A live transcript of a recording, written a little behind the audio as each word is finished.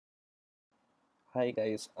Hi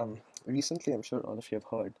guys. Recently I'm sure all of you have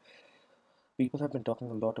heard people have been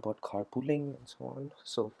talking a lot about carpooling and so on.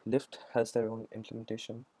 So Lyft has their own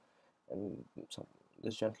implementation, and some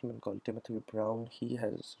this gentleman called Timothy Brown, he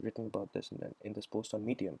has written about this in this post on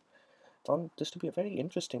Medium. Found this to be a very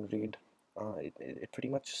interesting read. It pretty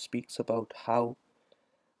much speaks about how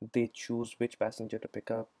they choose which passenger to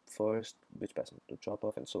pick up first, which passenger to drop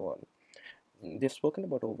off, and so on. They've spoken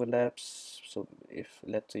about overlaps. So if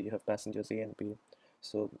let's say you have passengers A and B,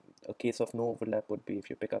 so a case of no overlap would be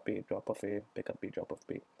if you pick up A, drop off A, pick up B, drop off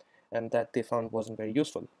B, and that they found wasn't very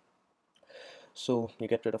useful. So you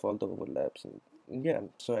get rid of all the overlaps, and yeah.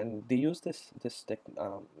 So and they use this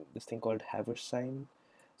thing called Haversine.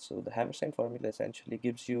 So the Haversine formula essentially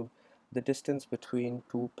gives you the distance between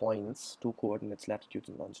 2 points, two coordinates, latitudes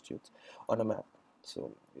and longitudes, on a map.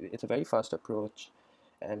 So it's a very fast approach,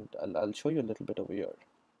 and I'll show you a little bit over here.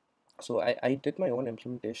 So I did my own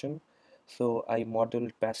implementation. So I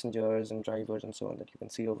modeled passengers and drivers and so on that you can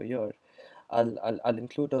see over here. I'll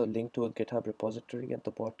include a link to a GitHub repository at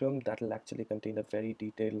the bottom that'll actually contain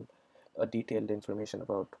a detailed information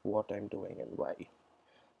about what I'm doing and why.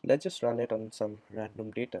 Let's just run it on some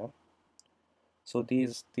random data. So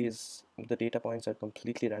these the data points are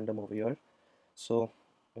completely random over here. So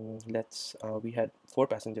let's we had four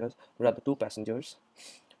passengers, rather two passengers.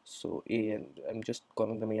 So A, and I'm just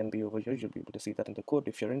calling them A and B over here. You'll be able to see that in the code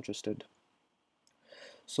if you're interested.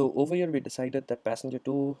 So over here we decided that passenger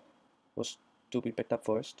 2 was to be picked up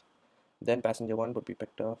first, then passenger 1 would be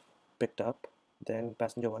picked up, then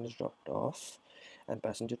passenger 1 is dropped off, and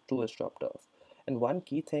passenger 2 is dropped off. And one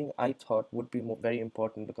key thing I thought would be very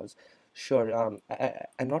important, because sure,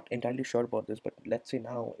 I'm not entirely sure about this, but let's say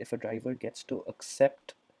now if a driver gets to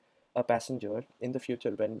accept a passenger in the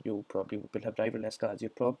future, when you probably will have driverless cars, you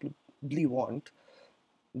probably want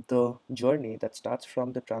the journey that starts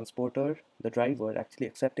from the transporter, the driver actually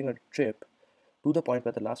accepting a trip to the point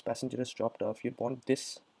where the last passenger is dropped off. You'd want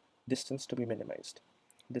this distance to be minimized,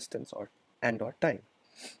 distance or time.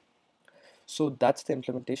 So that's the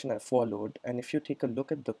implementation I followed. And if you take a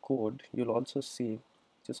look at the code, you'll also see,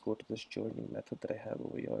 just go to this journey method that I have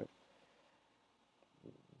over here.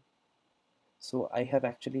 So I have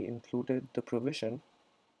actually included the provision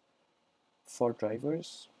for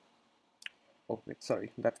drivers. Oh wait,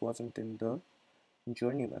 sorry, that wasn't in the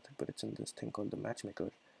journey method, but it's in this thing called the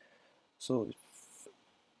matchmaker. So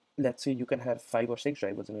let's say you can have 5 or 6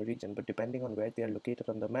 drivers in a region, but depending on where they are located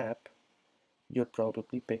on the map, you'd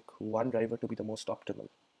probably pick one driver to be the most optimal.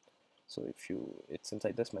 So it's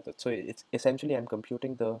inside this method. So it's essentially I'm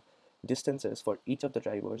computing the distances for each of the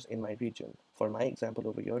drivers in my region. For my example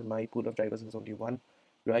over here, my pool of drivers is only one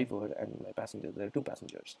driver, and my passengers, there are two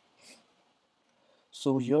passengers.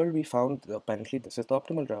 So here we found apparently this is the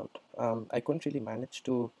optimal route. I couldn't really manage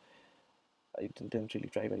to I didn't really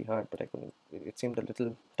try very hard, but I couldn't. It seemed a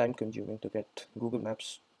little time consuming to get Google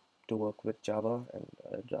Maps to work with Java, and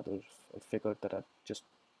I'd rather figured that I'd just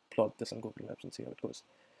plot this on Google Maps and see how it goes.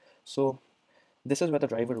 So this is where the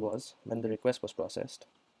driver was when the request was processed.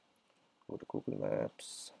 Go to Google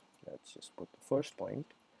Maps. Let's just put the first point,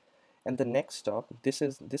 and the next stop.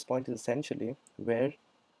 This point is essentially where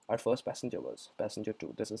our first passenger was, passenger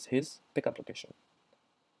 2. This is his pickup location.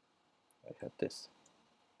 I had this.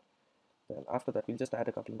 Then after that, we'll just add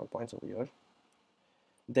a couple more points over here.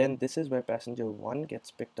 Then this is where passenger 1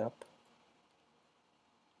 gets picked up.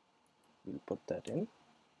 We'll put that in.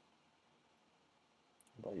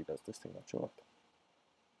 Why does this thing not show up?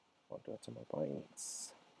 I want to add some more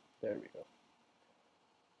points. There we go.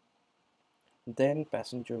 Then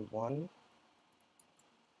passenger 1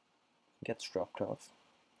 gets dropped off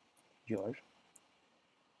here.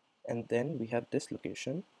 And then we have this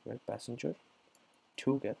location where passenger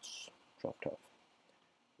 2 gets dropped off.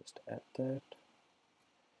 Just add that.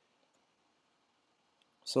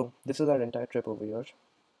 So this is our entire trip over here.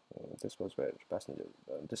 This was where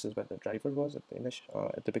this is where the driver was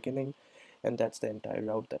at the beginning, and that's the entire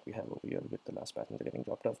route that we have over here with the last passenger getting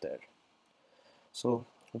dropped off there. So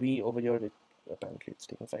we over here, apparently it's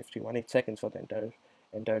taking 5318 seconds for the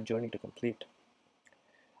entire journey to complete.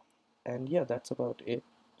 And yeah, that's about it.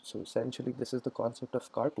 So essentially, this is the concept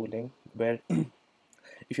of carpooling, where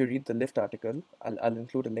if you read the Lyft article, I'll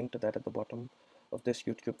include a link to that at the bottom of this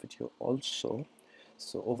YouTube video also.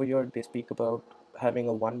 So over here, they speak about having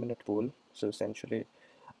a 1 minute pool. So essentially,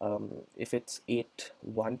 if it's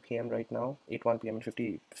 8:01 p.m. right now, 8:01 p.m.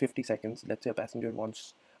 in 50 seconds, let's say a passenger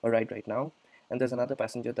wants a ride right now, and there's another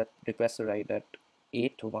passenger that requests a ride at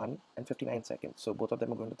 8:01 and 59 seconds. So both of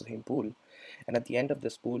them are going to the same pool. And at the end of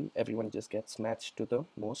this pool, everyone just gets matched to the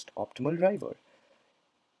most optimal driver.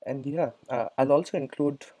 And yeah, I'll also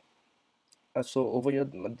include So over here,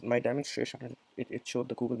 my demonstration, it showed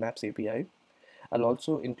the Google Maps API. I'll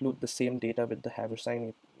also include the same data with the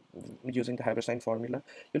Haversine, using the Haversine formula.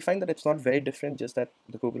 You'll find that it's not very different, just that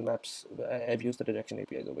the Google Maps, I've used the direction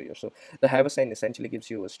APIs over here. So the Haversine essentially gives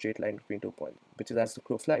you a straight line between 2 points, which is as the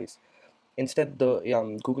crow flies. Instead, the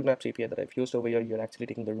Google Maps API that I've used over here, you're actually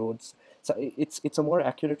taking the roads. So it's a more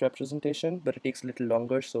accurate representation, but it takes a little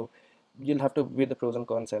longer. So you'll have to weigh the pros and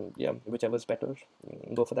cons, and yeah, whichever's better,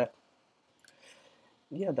 go for that.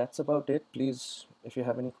 Yeah, that's about it. Please, if you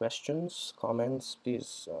have any questions, comments,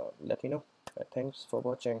 please let me know. Thanks for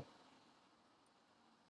watching.